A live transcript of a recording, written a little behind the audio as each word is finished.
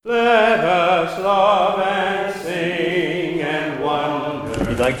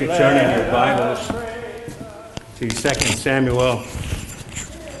like to turn in your Bibles to 2 Samuel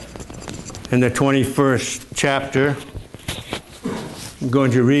in the 21st chapter. I'm going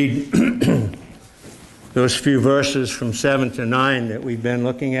to read those few verses from 7 to 9 that we've been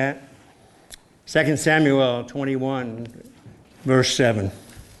looking at. 2 Samuel 21, verse 7.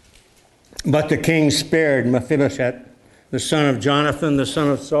 But the king spared Mephibosheth, the son of Jonathan, the son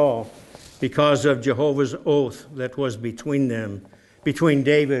of Saul, because of Jehovah's oath that was between them, between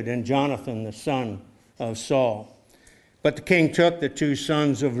David and Jonathan, the son of Saul. But the king took the two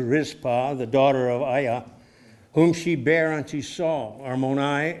sons of Rizpah, the daughter of Aiah, whom she bare unto Saul,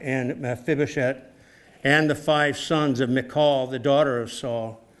 Armoni and Mephibosheth, and the 5 sons of Michal, the daughter of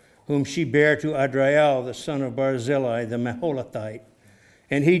Saul, whom she bare to Adriel, the son of Barzillai, the Meholathite.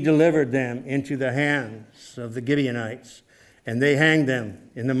 And he delivered them into the hands of the Gibeonites, and they hanged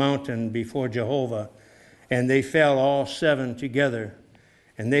them in the mountain before Jehovah. And they fell all 7 together.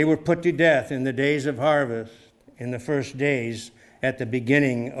 And they were put to death in the days of harvest, in the first days at the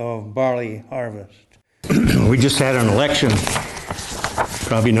beginning of barley harvest. We just had an election.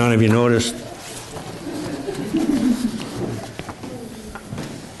 Probably none of you noticed.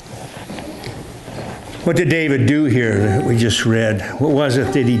 What did David do here that we just read? What was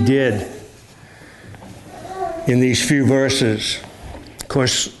it that he did in these few verses? Of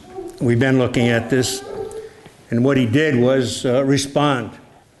course, we've been looking at this, and what he did was respond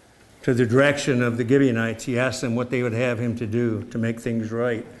to the direction of the Gibeonites. He asked them what they would have him to do to make things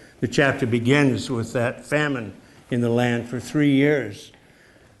right. The chapter begins with that famine in the land for 3 years.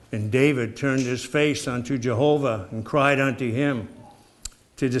 And David turned his face unto Jehovah and cried unto him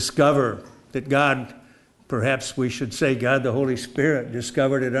to discover that God, perhaps we should say God the Holy Spirit,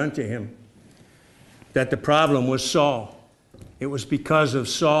 discovered it unto him, that the problem was Saul. It was because of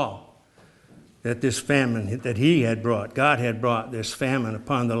Saul that this famine that he had brought, God had brought this famine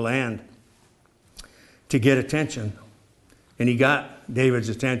upon the land to get attention. And he got David's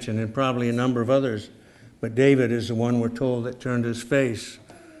attention and probably a number of others. But David is the one, we're told, that turned his face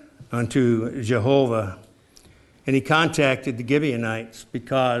unto Jehovah. And he contacted the Gibeonites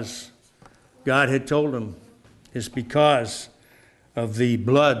because God had told him. It's because of the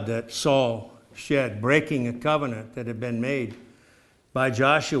blood that Saul shed, breaking a covenant that had been made by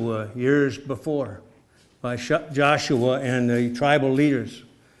Joshua years before, by Joshua and the tribal leaders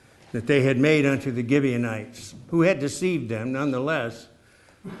that they had made unto the Gibeonites, who had deceived them nonetheless.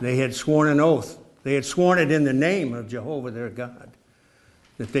 They had sworn an oath. They had sworn it in the name of Jehovah their God,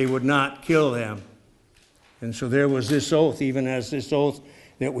 that they would not kill them. And so there was this oath, even as this oath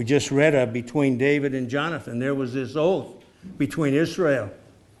that we just read of between David and Jonathan. There was this oath between Israel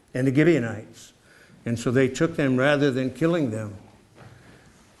and the Gibeonites. And so they took them rather than killing them.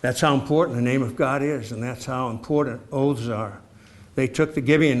 That's how important the name of God is, and that's how important oaths are. They took the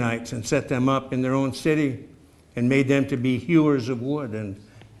Gibeonites and set them up in their own city and made them to be hewers of wood and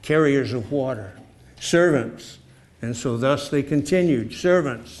carriers of water, servants. And so thus they continued,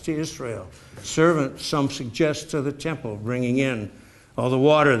 servants to Israel. Servants, some suggest, to the temple, bringing in all the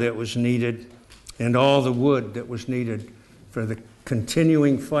water that was needed and all the wood that was needed for the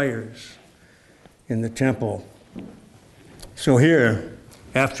continuing fires in the temple. So here,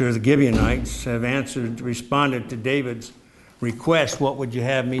 after the Gibeonites have responded to David's request, what would you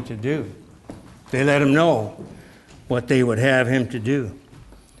have me to do? They let him know what they would have him to do.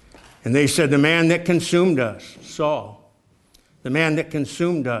 And they said, the man that consumed us, Saul, the man that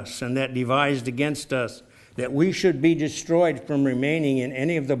consumed us and that devised against us, that we should be destroyed from remaining in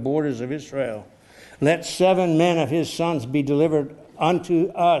any of the borders of Israel. Let 7 men of his sons be delivered unto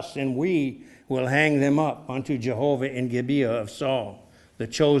us, and we will hang them up unto Jehovah in Gibeah of Saul, the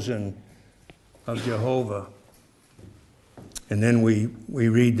chosen of Jehovah. And then we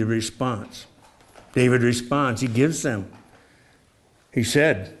read the response. David responds. He gives them. He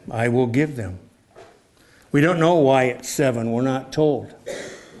said, I will give them. We don't know why it's 7. We're not told.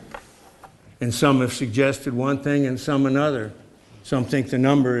 And some have suggested one thing and some another. Some think the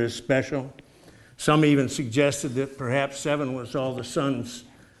number is special. Some even suggested that perhaps 7 was all the sons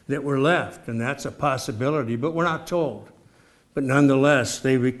that were left, and that's a possibility, but we're not told. But nonetheless,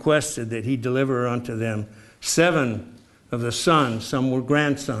 they requested that he deliver unto them 7 of the sons, some were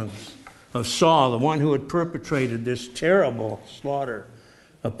grandsons, of Saul, the one who had perpetrated this terrible slaughter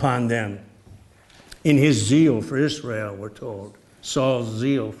upon them. In his zeal for Israel, we're told. Saul's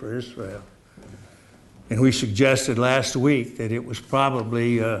zeal for Israel. And we suggested last week that it was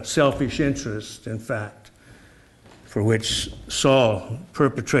probably selfish interest, in fact, for which Saul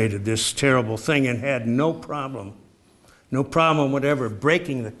perpetrated this terrible thing and had no problem whatever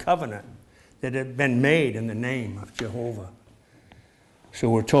breaking the covenant that had been made in the name of Jehovah. So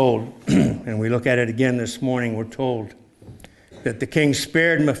we're told, and we look at it again this morning, we're told that the king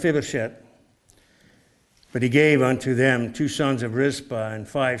spared Mephibosheth, but he gave unto them 2 sons of Rizpah and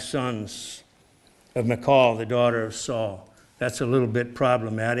 5 sons of Michal, the daughter of Saul. That's a little bit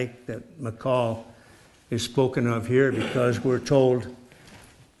problematic that Michal is spoken of here, because we're told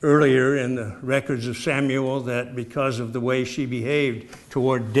earlier in the records of Samuel that because of the way she behaved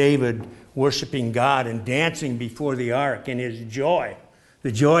toward David, worshiping God and dancing before the ark in his joy,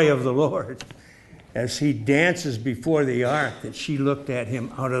 the joy of the Lord, as he dances before the ark, that she looked at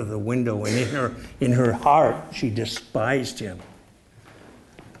him out of the window, and in her heart she despised him.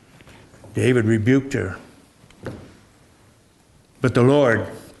 David rebuked her. But the Lord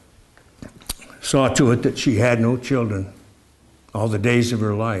saw to it that she had no children all the days of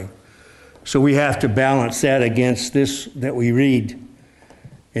her life. So we have to balance that against this that we read.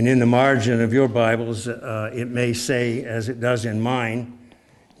 And in the margin of your Bibles, it may say, as it does in mine,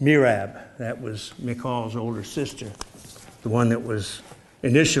 Merab. That was Michal's older sister, the one that was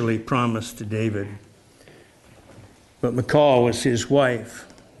initially promised to David. But Michal was his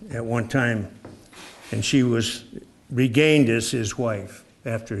wife at one time, and she was regained as his wife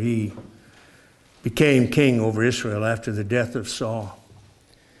after he became king over Israel after the death of Saul.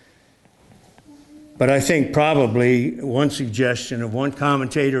 But I think probably one suggestion of one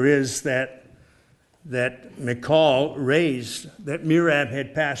commentator is that Michal raised, that Merab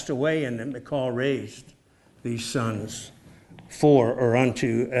had passed away, and that Michal raised these sons for or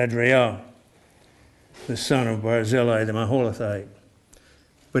unto Adriel, the son of Barzillai the Maholathite.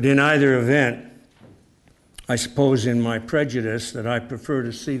 But in either event, I suppose in my prejudice that I prefer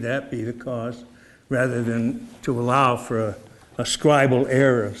to see that be the cause rather than to allow for a scribal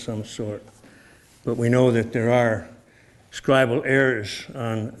error of some sort. But we know that there are scribal errors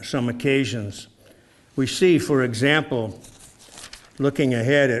on some occasions. We see, for example, looking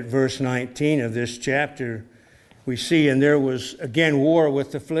ahead at verse 19 of this chapter, we see, and there was again war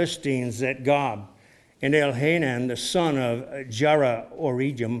with the Philistines at Gob, and Elhanan, the son of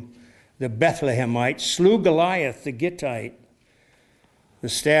Jarah-Oregim, the Bethlehemite, slew Goliath the Gittite, the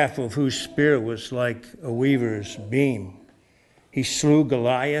staff of whose spear was like a weaver's beam. He slew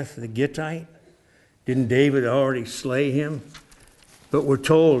Goliath the Gittite. Didn't David already slay him? But we're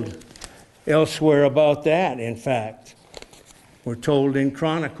told elsewhere about that, in fact. We're told in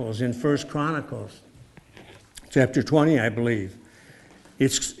Chronicles, in 1 Chronicles, chapter 20, I believe.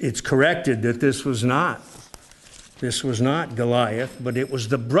 It's corrected that this was not Goliath, but it was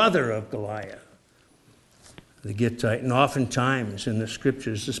the brother of Goliath, the Gittite. And oftentimes in the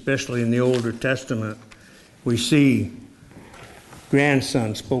scriptures, especially in the Older Testament, we see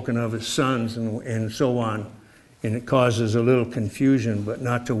grandsons spoken of as sons and so on, and it causes a little confusion, but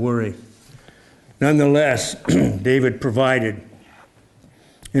not to worry. Nonetheless, David provided,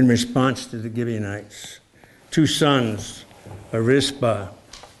 in response to the Gibeonites, 2 sons of Rizpah,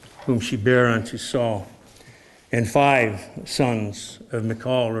 whom she bare unto Saul, and 5 sons of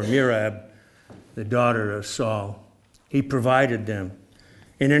Michal or Merab, the daughter of Saul. He provided them.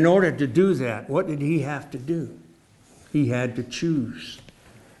 And in order to do that, what did he have to do? He had to choose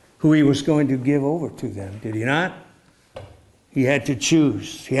who he was going to give over to them, did he not? He had to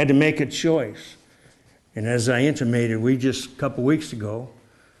choose. He had to make a choice. And as I intimated, we just a couple weeks ago,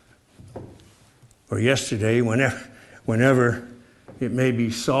 or yesterday, whenever it may be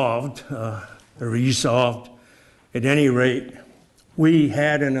solved or resolved, at any rate, we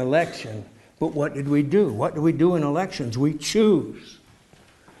had an election. But what did we do? What do we do in elections? We choose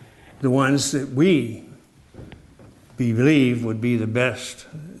the ones that we believe would be the best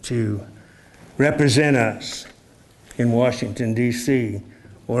to represent us in Washington, D.C.,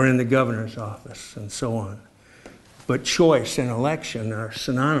 or in the governor's office, and so on. But choice and election are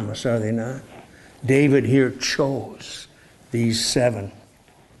synonymous, are they not? David here chose these 7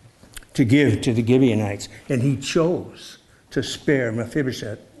 to give to the Gibeonites, and he chose to spare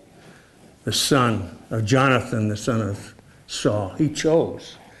Mephibosheth, the son of Jonathan, the son of Saul. He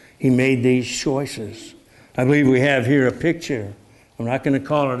chose. He made these choices. I believe we have here a picture. I'm not going to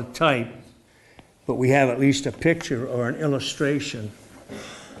call it a type, but we have at least a picture or an illustration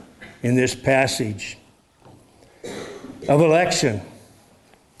in this passage of election.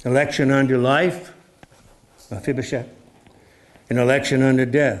 Election unto life, Mephibosheth, and election unto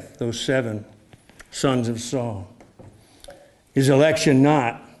death, those 7 sons of Saul. Is election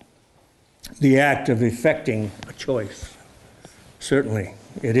not the act of effecting a choice? Certainly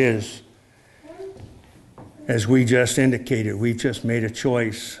it is. As we just indicated, we've just made a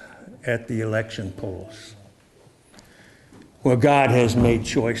choice at the election polls. Well, God has made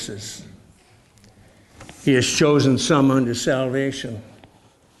choices. He has chosen some unto salvation,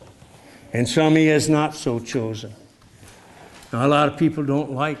 and some he has not so chosen. Now, a lot of people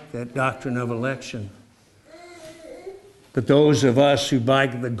don't like that doctrine of election. But those of us who by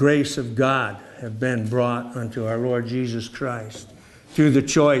the grace of God have been brought unto our Lord Jesus Christ through the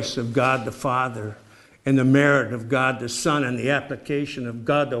choice of God the Father and the merit of God the Son and the application of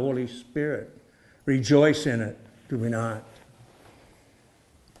God the Holy Spirit, rejoice in it, do we not?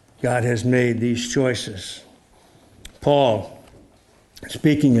 God has made these choices. Paul,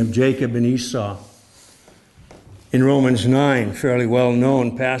 speaking of Jacob and Esau, in Romans 9, fairly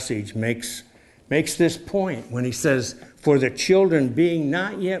well-known passage, makes this point when he says, for the children being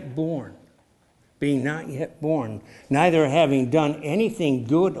not yet born, neither having done anything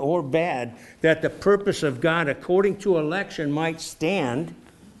good or bad, that the purpose of God according to election might stand,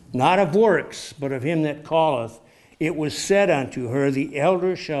 not of works, but of him that calleth, it was said unto her, the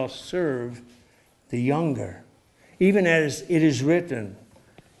elder shall serve the younger. Even as it is written,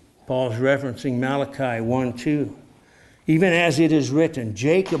 Paul's referencing Malachi 1:2, even as it is written,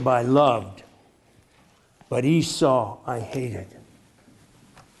 Jacob I loved, but Esau I hated.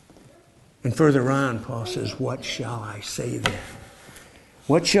 And further on, Paul says, what shall I say then?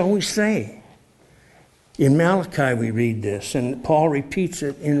 What shall we say? In Malachi we read this, and Paul repeats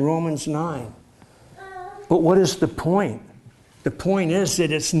it in Romans 9. But what is the point? The point is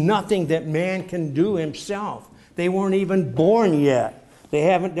that it's nothing that man can do himself. They weren't even born yet. They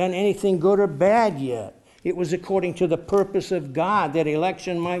haven't done anything good or bad yet. It was according to the purpose of God that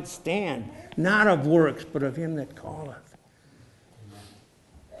election might stand, not of works, but of him that calleth.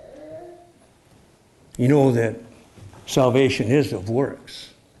 You know that salvation is of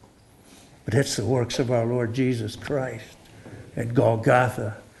works, but it's the works of our Lord Jesus Christ at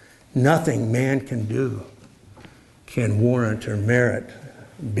Golgotha. Nothing man can do can warrant or merit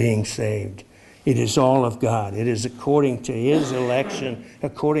being saved. It is all of God. It is according to his election,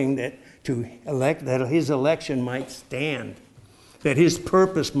 that his election might stand, that his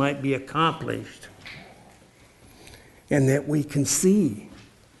purpose might be accomplished, and that we can see.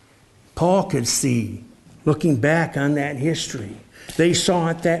 Paul could see, looking back on that history. They saw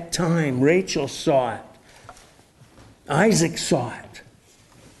it that time. Rachel saw it. Isaac saw it,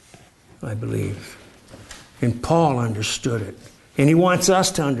 I believe. And Paul understood it. And he wants us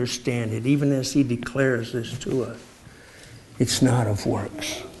to understand it, even as he declares this to us. It's not of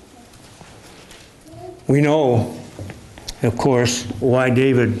works. We know, of course, why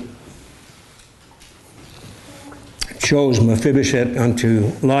David chose Mephibosheth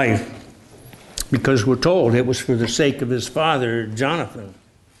unto life, because we're told it was for the sake of his father, Jonathan.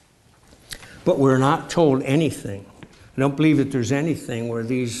 But we're not told anything. I don't believe that there's anything where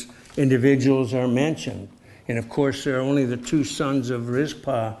these individuals are mentioned. And of course, there are only the two sons of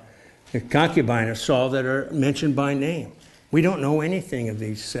Rizpah, the concubine of Saul, that are mentioned by name. We don't know anything of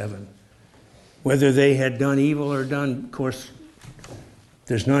these seven. Whether they had done evil or done, of course,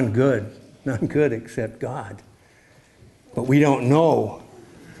 there's none good except God. But we don't know.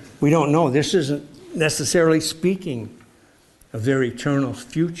 We don't know. This isn't necessarily speaking of their eternal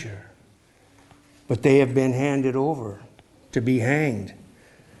future. But they have been handed over to be hanged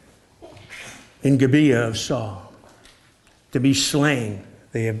in Gibeah of Saul. To be slain,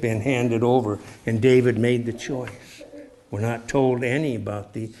 they have been handed over. And David made the choice. We're not told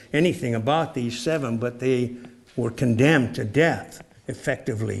anything about these seven, but they were condemned to death,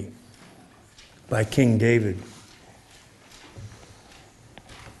 effectively, by King David.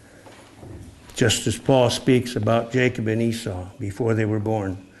 Just as Paul speaks about Jacob and Esau before they were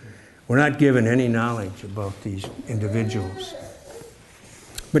born. We're not given any knowledge about these individuals.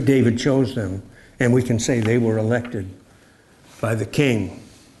 But David chose them, and we can say they were elected by the king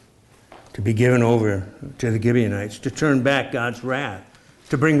to be given over to the Gibeonites, to turn back God's wrath,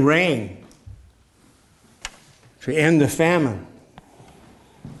 to bring rain, to end the famine,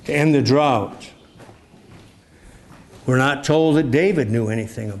 to end the drought. We're not told that David knew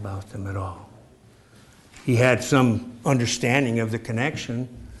anything about them at all. He had some understanding of the connection,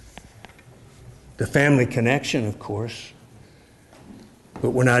 the family connection, of course. But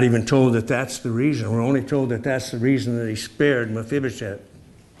we're not even told that that's the reason. We're only told that that's the reason that he spared Mephibosheth,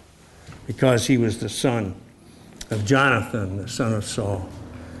 because he was the son of Jonathan, the son of Saul.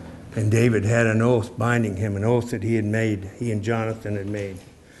 And David had an oath binding him, an oath that he and Jonathan had made.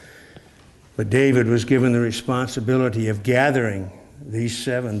 But David was given the responsibility of gathering these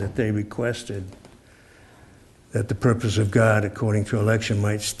seven that they requested, that the purpose of God according to election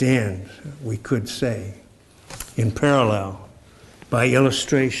might stand, we could say, in parallel, by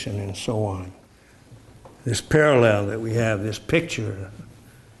illustration and so on. This parallel that we have, this picture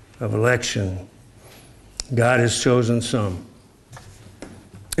of election, God has chosen some.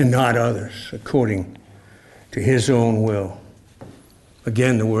 and not others, according to his own will.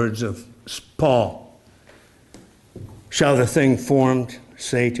 Again, the words of Paul. Shall the thing formed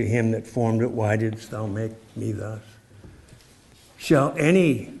say to him that formed it, why didst thou make me thus? Shall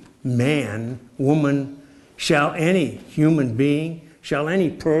any man, woman, shall any human being, shall any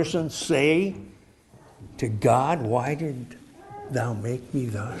person say to God, why did thou make me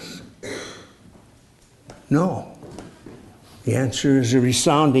thus? No. The answer is a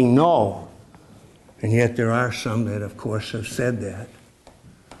resounding no. And yet there are some that, of course, have said that.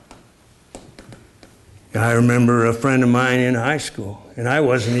 I remember a friend of mine in high school, and I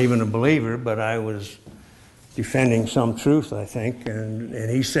wasn't even a believer, but I was defending some truth, I think, and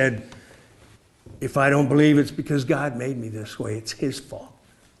he said, if I don't believe it's because God made me this way, it's his fault.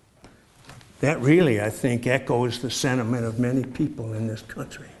 That really, I think, echoes the sentiment of many people in this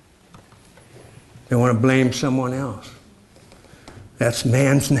country. They want to blame someone else. That's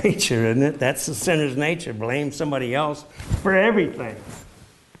man's nature, isn't it? That's the sinner's nature. Blame somebody else for everything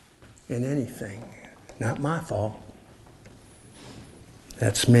and anything. Not my fault.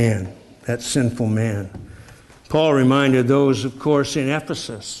 That's man. That's sinful man. Paul reminded those, of course, in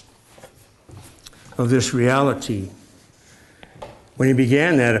Ephesus of this reality when he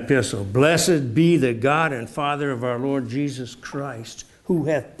began that epistle. Blessed be the God and Father of our Lord Jesus Christ, who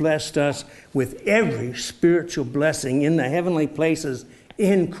hath blessed us with every spiritual blessing in the heavenly places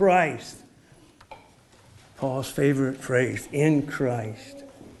in Christ. Paul's favorite phrase, in Christ.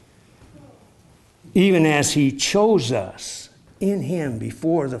 Even as he chose us in him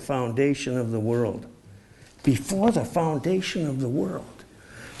before the foundation of the world. Before the foundation of the world.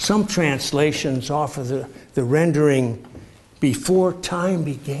 Some translations offer the rendering, before time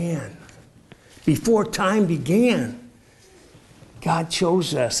began. Before time began. God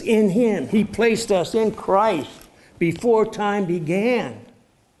chose us in him. He placed us in Christ before time began.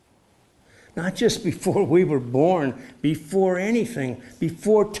 Not just before we were born, before anything,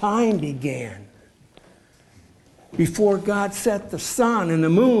 before time began. Before God set the sun and the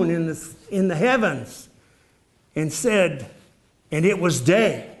moon in the heavens and said, and it was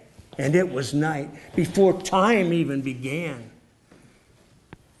day and it was night. Before time even began.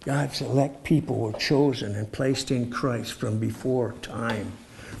 God's elect people were chosen and placed in Christ from before time,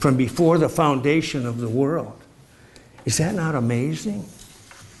 from before the foundation of the world. Is that not amazing?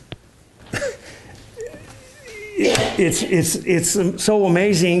 It's so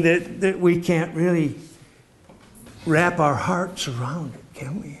amazing that we can't really wrap our hearts around it,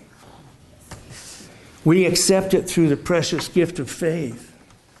 can we? We accept it through the precious gift of faith.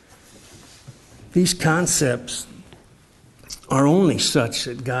 These concepts are only such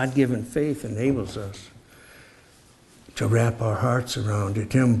that God-given faith enables us to wrap our hearts around it,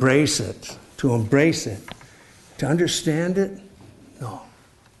 to embrace it, to understand it. No.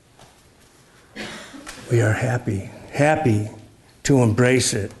 We are happy to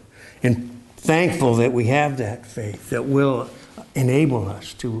embrace it and thankful that we have that faith that will enable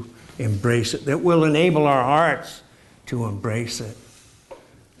us to embrace it, that will enable our hearts to embrace it,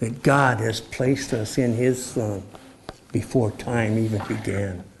 that God has placed us in his Son before time even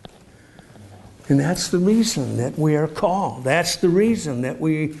began. And that's the reason that we are called. That's the reason that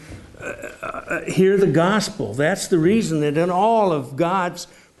we hear the gospel. That's the reason that in all of God's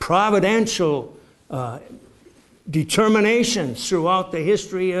providential determinations throughout the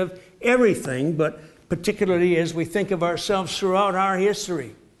history of everything, but particularly as we think of ourselves throughout our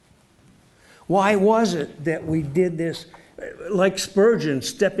history. Why was it that we did this? Like Spurgeon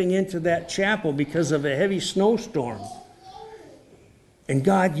stepping into that chapel because of a heavy snowstorm. And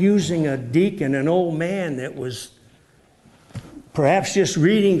God using a deacon, an old man that was perhaps just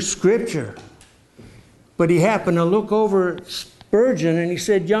reading scripture. But he happened to look over at Spurgeon and he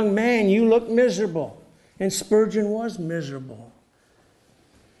said, "Young man, you look miserable." And Spurgeon was miserable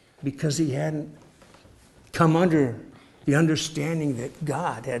because he hadn't come under the understanding that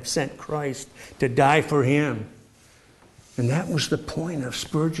God had sent Christ to die for him. And that was the point of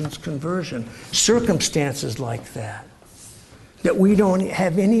Spurgeon's conversion. Circumstances like that we don't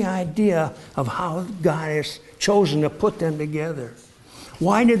have any idea of how God has chosen to put them together.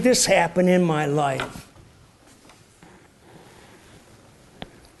 Why did this happen in my life?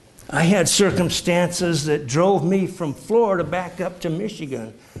 I had circumstances that drove me from Florida back up to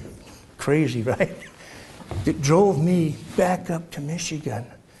Michigan. Crazy, right? It drove me back up to Michigan.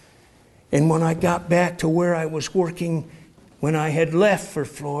 And when I got back to where I was working, when I had left for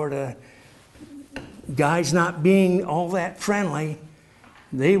Florida, guys not being all that friendly,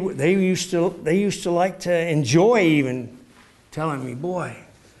 they used to like to enjoy even telling me, "Boy,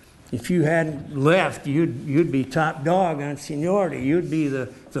 If you hadn't left, you'd be top dog on seniority. You'd be the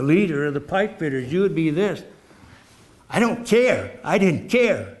leader of the pipe fitters. You would be this. I don't care. I didn't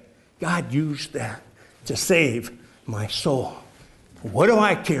care. God used that to save my soul. What do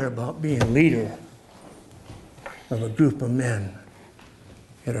I care about being leader of a group of men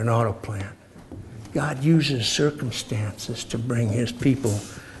at an auto plant? God uses circumstances to bring his people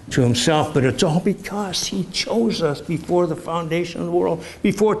to himself, but it's all because he chose us before the foundation of the world,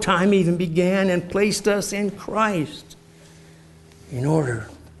 before time even began, and placed us in Christ in order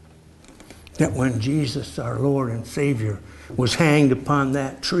that when Jesus, our Lord and Savior, was hanged upon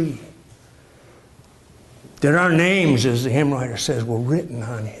that tree, that our names, as the hymn writer says, were written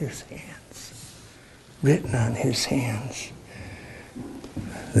on his hands. Written on his hands.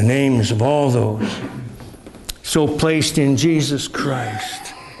 The names of all those so placed in Jesus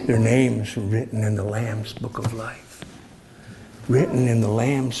Christ, their names were written in the Lamb's Book of Life. Written in the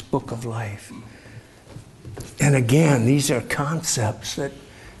Lamb's Book of Life. And again, these are concepts that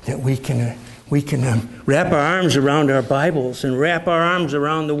we can wrap our arms around our Bibles and wrap our arms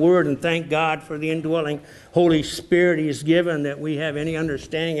around the Word and thank God for the indwelling Holy Spirit he has given, that we have any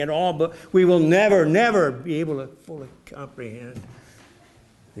understanding at all, but we will never, never be able to fully comprehend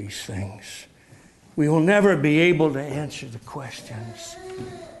these things. We will never be able to answer the questions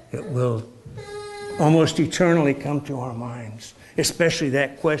that will almost eternally come to our minds, especially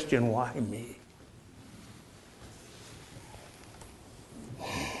that question, why me?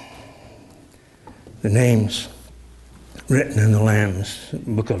 The names written in the Lamb's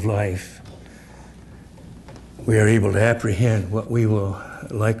Book of Life, we are able to apprehend what we will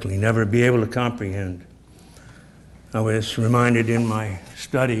likely never be able to comprehend. I was reminded in my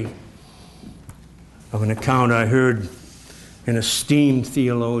study of an account I heard an esteemed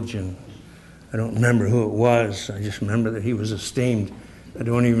theologian. I don't remember who it was. I just remember that he was esteemed. I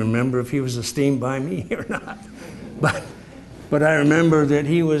don't even remember if he was esteemed by me or not. But I remember that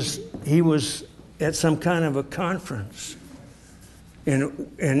he was at some kind of a conference. And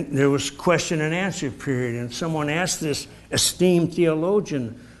there was question and answer period. And someone asked this esteemed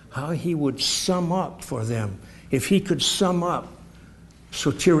theologian how he would sum up for them. If he could sum up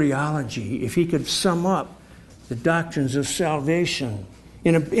soteriology, if he could sum up the doctrines of salvation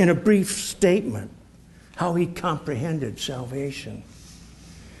in a brief statement, how he comprehended salvation.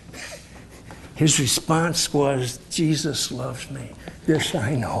 His response was, Jesus loves me. This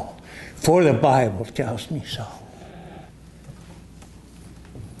I know, for the Bible tells me so.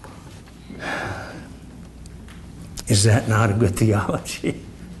 Is that not a good theology?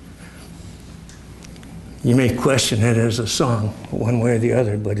 You may question it as a song, one way or the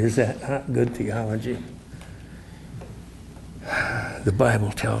other, but is that not good theology? The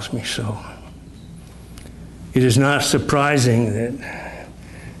Bible tells me so. It is not surprising that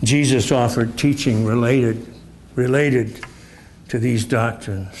Jesus offered teaching related to these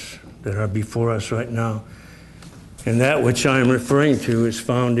doctrines that are before us right now. And that which I am referring to is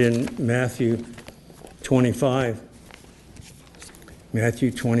found in Matthew 25. Matthew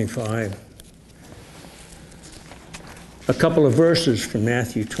 25. A couple of verses from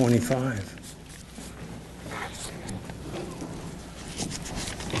Matthew 25.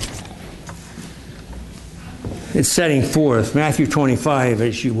 It's setting forth, Matthew 25,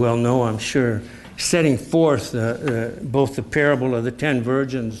 as you well know, I'm sure, setting forth both the parable of the 10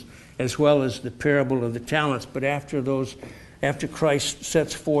 virgins as well as the parable of the talents. But after Christ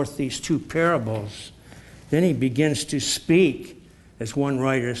sets forth these two parables, then he begins to speak, as one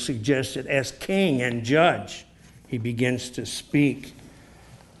writer suggested, as king and judge. He begins to speak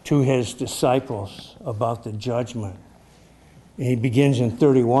to his disciples about the judgment. And he begins in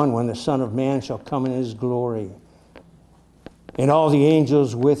 31, when the Son of Man shall come in his glory, and all the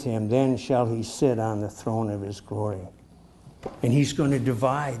angels with him, then shall he sit on the throne of his glory. And he's going to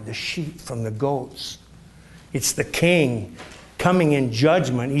divide the sheep from the goats. It's the king coming in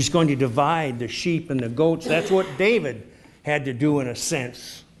judgment. He's going to divide the sheep and the goats. That's what David had to do in a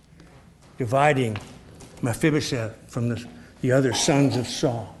sense, dividing Mephibosheth from the other sons of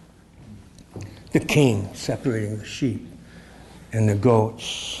Saul. The king separating the sheep and the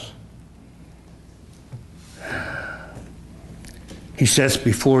goats. He sets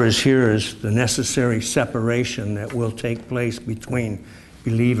before his hearers the necessary separation that will take place between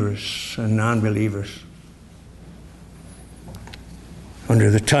believers and non-believers under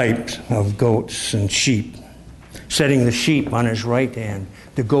the type of goats and sheep, setting the sheep on his right hand,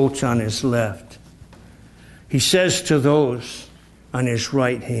 the goats on his left. He says to those on his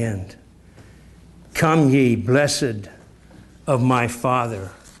right hand, "Come ye, blessed of my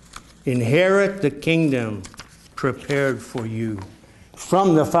Father, inherit the kingdom prepared for you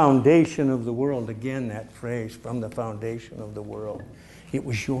From the foundation of the world. Again, that phrase, from the foundation of the world. It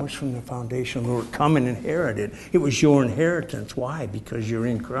was yours from the foundation of the world. Come and inherit it. It was your inheritance. Why? Because you're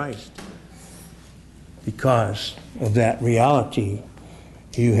in Christ. Because of that reality,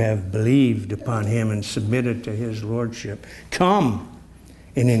 you have believed upon him and submitted to his lordship. Come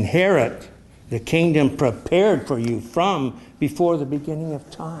and inherit the kingdom prepared for you from before the beginning of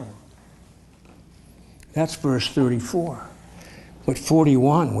time. That's verse 34. But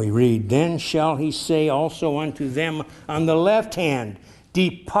 41 we read, then shall he say also unto them on the left hand,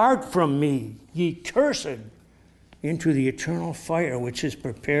 depart from me, ye cursed, into the eternal fire which is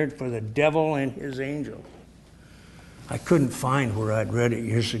prepared for the devil and his angels. I couldn't find where I'd read it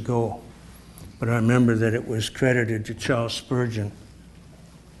years ago, but I remember that it was credited to Charles Spurgeon,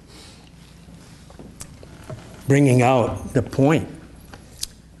 bringing out the point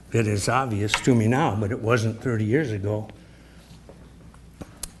that is obvious to me now, but it wasn't 30 years ago.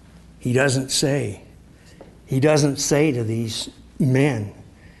 He doesn't say to these men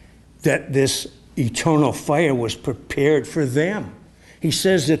that this eternal fire was prepared for them. He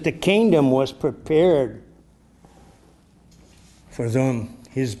says that the kingdom was prepared for them,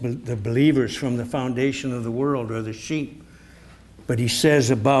 the believers from the foundation of the world, or the sheep. But he says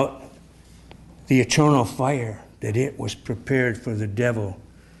about the eternal fire that it was prepared for the devil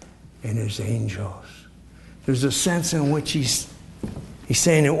and his angels. There's a sense in which he's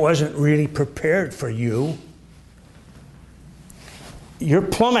saying it wasn't really prepared for you. You're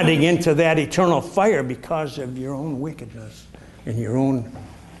plummeting into that eternal fire because of your own wickedness and your own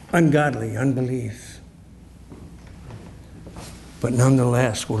ungodly unbelief. But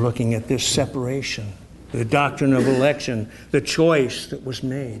nonetheless, we're looking at this separation, the doctrine of election, the choice that was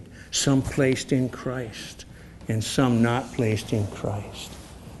made, some placed in Christ and some not placed in Christ,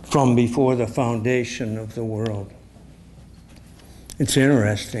 from before the foundation of the world. It's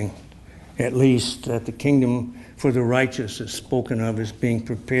interesting, at least, that the kingdom for the righteous is spoken of as being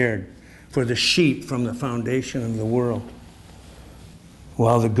prepared for the sheep from the foundation of the world,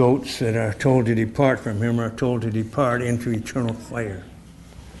 while the goats that are told to depart from him are told to depart into eternal fire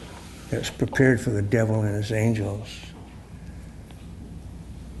that's prepared for the devil and his angels.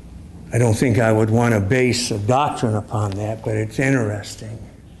 I don't think I would want to base a doctrine upon that, but it's interesting.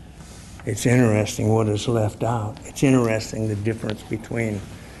 It's interesting what is left out. It's interesting the difference between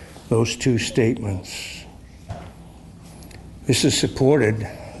those two statements. This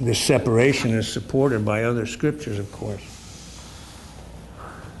separation is supported by other scriptures, of course.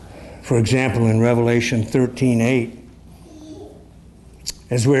 For example, in Revelation 13:8,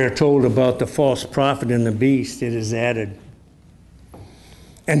 as we are told about the false prophet and the beast, it is added,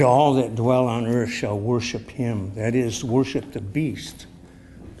 and all that dwell on earth shall worship him. That is, worship the beast.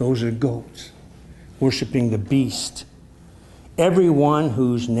 Those are goats, worshiping the beast. Everyone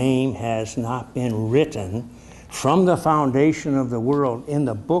whose name has not been written from the foundation of the world in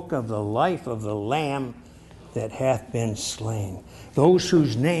the book of the life of the Lamb that hath been slain. Those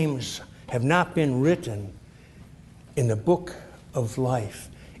whose names have not been written in the book of life,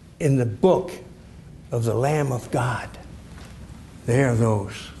 in the book of the Lamb of God, they are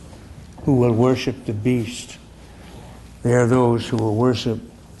those who will worship the beast. They are those who will worship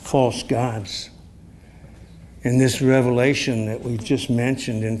false gods. And this revelation that we've just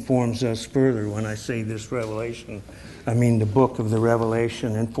mentioned informs us further. When I say this revelation, I mean the book of the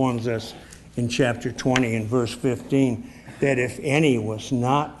Revelation informs us in chapter 20 and verse 15 that if any was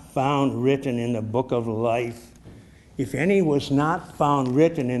not found written in the book of life, if any was not found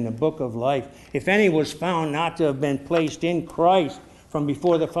written in the book of life, if any was found not to have been placed in Christ from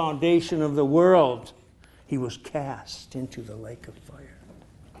before the foundation of the world, he was cast into the lake of fire.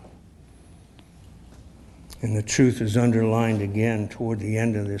 And the truth is underlined again toward the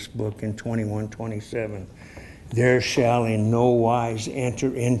end of this book in 21:27. There shall in no wise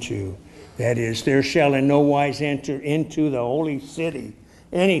enter into, that is, there shall in no wise enter into the holy city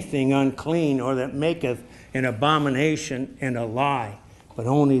anything unclean or that maketh an abomination and a lie, but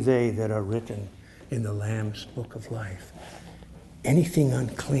only they that are written in the Lamb's book of life. Anything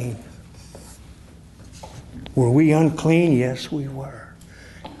unclean. Were we unclean? Yes, we were.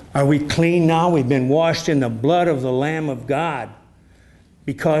 Are we clean now? We've been washed in the blood of the Lamb of God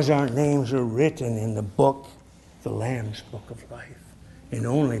because our names are written in the book, the Lamb's book of life. And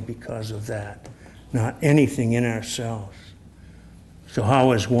only because of that, not anything in ourselves. So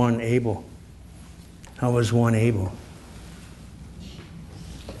how is one able? How is one able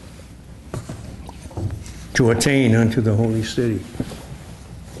to attain unto the holy city?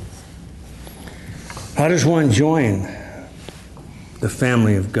 How does one join the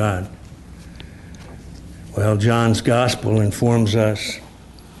family of God? Well, John's gospel informs us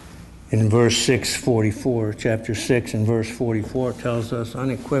in verse 6:44, chapter 6 and verse 44 tells us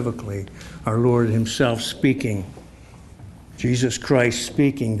unequivocally, our Lord himself speaking, Jesus Christ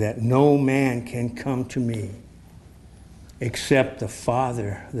speaking, that no man can come to me except the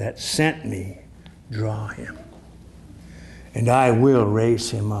Father that sent me draw him. And I will raise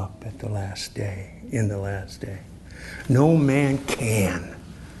him up at the last day, in the last day. No man can.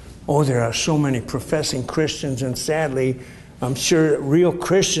 Oh, there are so many professing Christians, and sadly, I'm sure real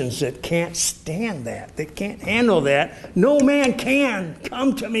Christians that can't stand that, that can't handle that. No man can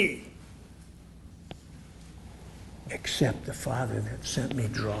come to me except the Father that sent me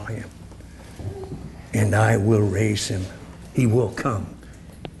draw him. And I will raise him. He will come.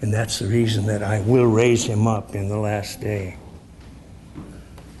 And that's the reason that I will raise him up in the last day.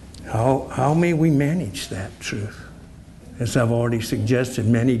 How may we manage that truth? As I've already suggested,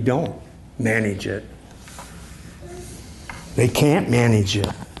 many don't manage it. They can't manage it.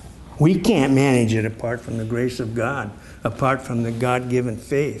 We can't manage it apart from the grace of God, apart from the God-given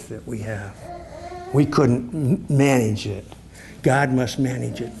faith that we have. We couldn't manage it. God must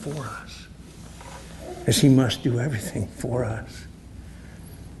manage it for us, as he must do everything for us,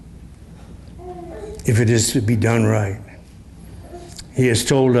 if it is to be done right. He has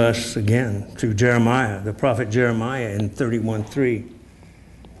told us again through Jeremiah, the prophet Jeremiah in 31:3,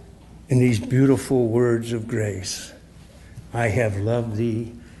 in these beautiful words of grace, I have loved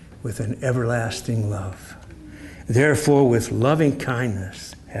thee with an everlasting love. Therefore with loving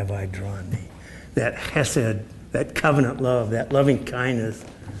kindness have I drawn thee. That hesed, that covenant love, that loving kindness.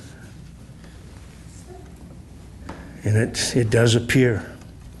 And it does appear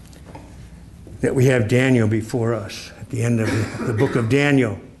that we have Daniel before us at the end of the book of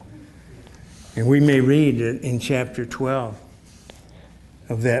Daniel. And we may read it in chapter 12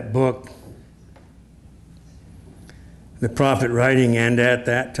 of that book. The prophet writing, and at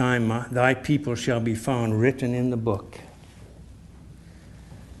that time thy people shall be found written in the book.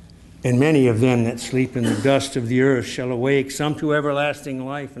 And many of them that sleep in the dust of the earth shall awake, some to everlasting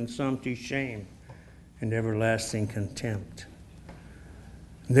life and some to shame and everlasting contempt.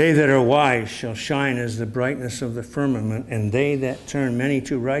 They that are wise shall shine as the brightness of the firmament, and they that turn many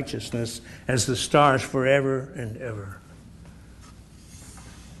to righteousness as the stars forever and ever.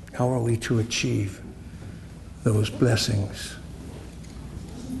 How are we to achieve those blessings?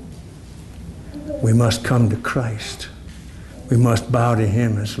 We must come to Christ. We must bow to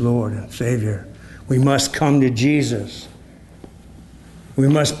him as Lord and Savior. We must come to Jesus. We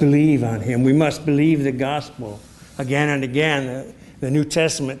must believe on him. We must believe the gospel. Again and again, the New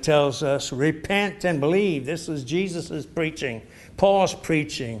Testament tells us, repent and believe. This is Jesus' preaching, Paul's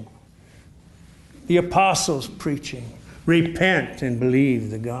preaching, the apostles' preaching. Repent and believe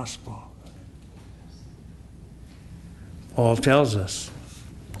the gospel. Paul tells us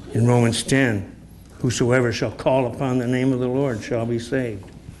in Romans 10, whosoever shall call upon the name of the Lord shall be saved.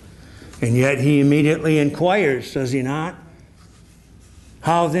 And yet he immediately inquires, does he not?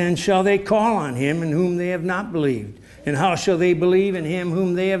 How then shall they call on him in whom they have not believed? And how shall they believe in him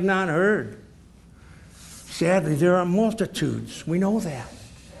whom they have not heard? Sadly, there are multitudes. We know that.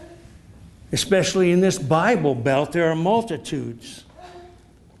 Especially in this Bible Belt, there are multitudes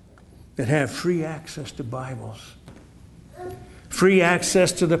that have free access to Bibles, free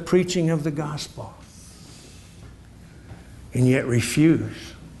access to the preaching of the gospel, and yet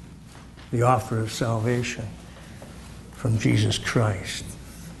refuse the offer of salvation from Jesus Christ,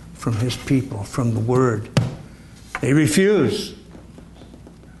 from his people, from the Word. They refuse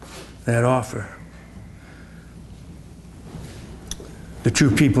that offer. The true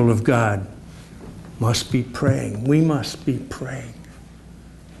people of God must be praying. We must be praying.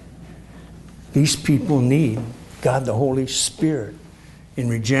 These people need God the Holy Spirit in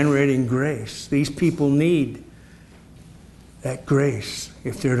regenerating grace. These people need that grace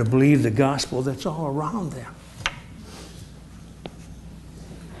if they're to believe the gospel that's all around them.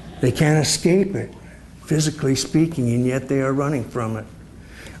 They can't escape it, physically speaking, and yet they are running from it.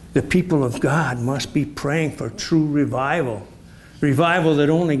 The people of God must be praying for true revival, revival that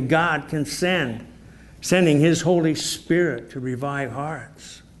only God can send, sending his Holy Spirit to revive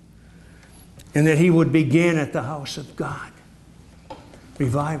hearts, and that he would begin at the house of God.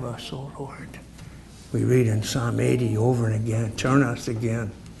 Revive us, O Lord. We read in Psalm 80 over and again, turn us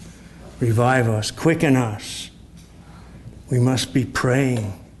again, revive us, quicken us. We must be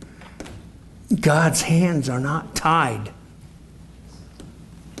praying. God's hands are not tied.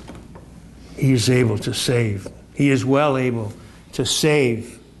 He is able to save. He is well able to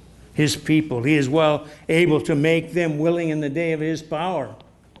save his people. He is well able to make them willing in the day of his power.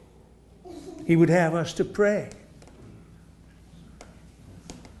 He would have us to pray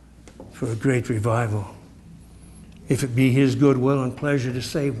for a great revival, if it be His good will and pleasure to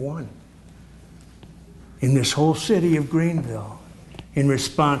save one in this whole city of Greenville. In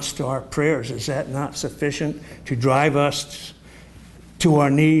response to our prayers, is that not sufficient to drive us to our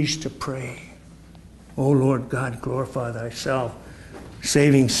knees to pray? O Lord God, glorify Thyself,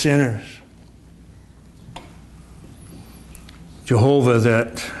 saving sinners. Jehovah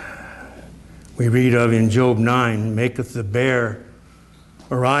that we read of in Job 9 maketh the bear,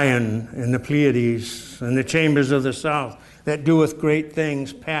 Orion, and the Pleiades, and the chambers of the south, that doeth great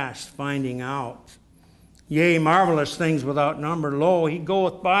things past finding out. Yea, marvelous things without number. Lo, He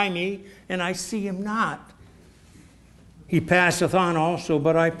goeth by me, and I see Him not. He passeth on also,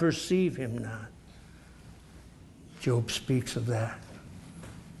 but I perceive Him not. Job speaks of that.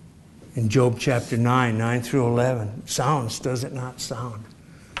 In Job chapter 9, 9 through 11. Sounds, does it not sound?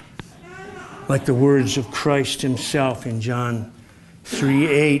 Like the words of Christ Himself in John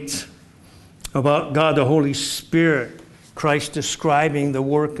 3:8 about God the Holy Spirit. Christ describing the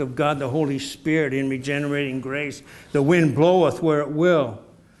work of God the Holy Spirit in regenerating grace. The wind bloweth where it will,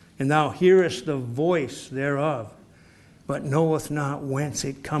 and thou hearest the voice thereof, but knoweth not whence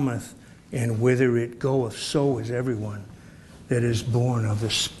it cometh and whither it goeth. So is everyone that is born of the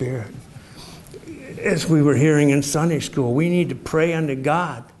Spirit. As we were hearing in Sunday school, we need to pray unto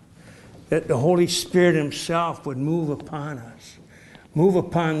God that the Holy Spirit Himself would move upon us. Move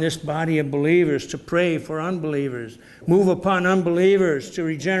upon this body of believers to pray for unbelievers. Move upon unbelievers to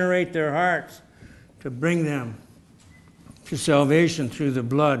regenerate their hearts, to bring them to salvation through the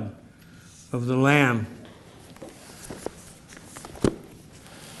blood of the Lamb.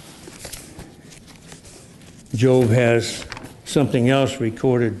 Job has something else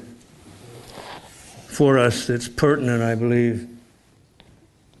recorded for us that's pertinent, I believe.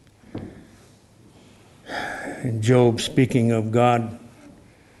 In Job, speaking of God,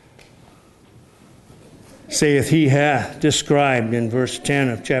 saith, He hath described, in verse 10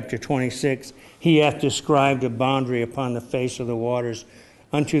 of chapter 26, He hath described a boundary upon the face of the waters,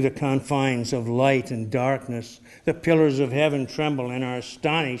 unto the confines of light and darkness. The pillars of heaven tremble and are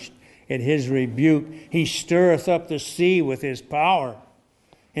astonished at His rebuke. He stirreth up the sea with His power,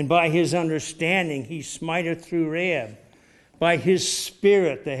 and by His understanding He smiteth through Rahab. By His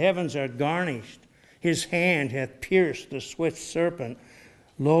Spirit the heavens are garnished. His hand hath pierced the swift serpent.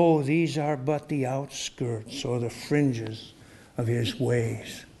 Lo, these are but the outskirts, or the fringes of His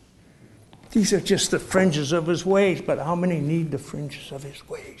ways. These are just the fringes of His ways, but how many need the fringes of His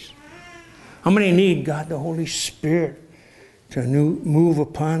ways? How many need God the Holy Spirit to move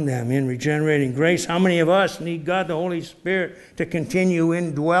upon them in regenerating grace? How many of us need God the Holy Spirit to continue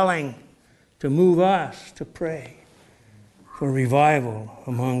indwelling, to move us to pray for revival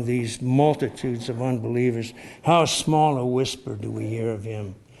among these multitudes of unbelievers? How small a whisper do we hear of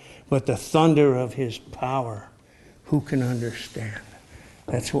Him, but the thunder of His power, who can understand?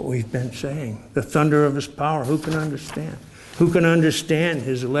 That's what we've been saying. The thunder of His power, who can understand? Who can understand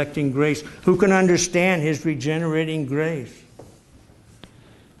His electing grace? Who can understand His regenerating grace?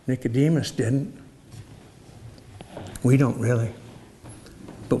 Nicodemus didn't. We don't really.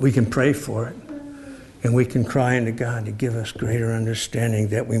 But we can pray for it. And we can cry unto God to give us greater understanding,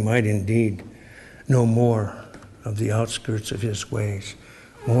 that we might indeed know more of the outskirts of His ways,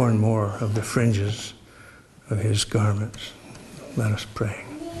 more and more of the fringes of His garments. Let us pray.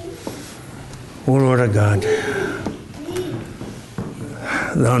 O Lord our God,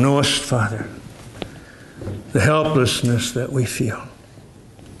 Thou knowest, Father, the helplessness that we feel.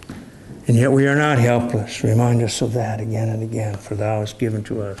 And yet we are not helpless. Remind us of that again and again, for Thou hast given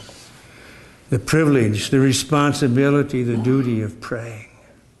to us the privilege, the responsibility, the duty of praying.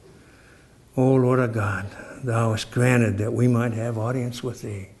 O Lord our God, Thou hast granted that we might have audience with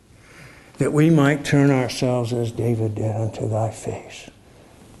Thee, that we might turn ourselves as David did unto Thy face.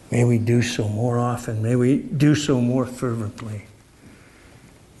 May we do so more often. May we do so more fervently,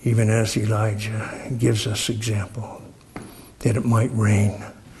 even as Elijah gives us example, that it might rain,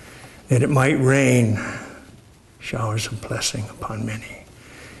 showers of blessing upon many.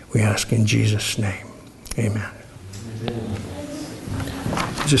 We ask in Jesus' name. Amen. Amen.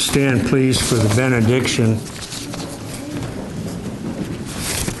 Just stand, please, for the benediction.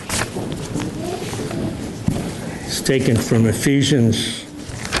 It's taken from Ephesians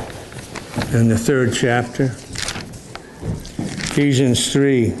in the 3rd chapter. Ephesians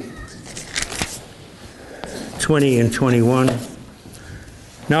 3, 20 and 21.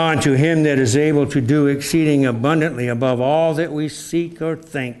 Now unto Him that is able to do exceeding abundantly above all that we seek or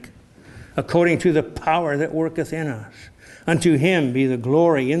think, according to the power that worketh in us. Unto him be the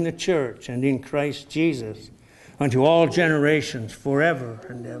glory in the church and in Christ Jesus, unto all generations, forever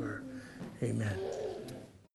and ever. Amen.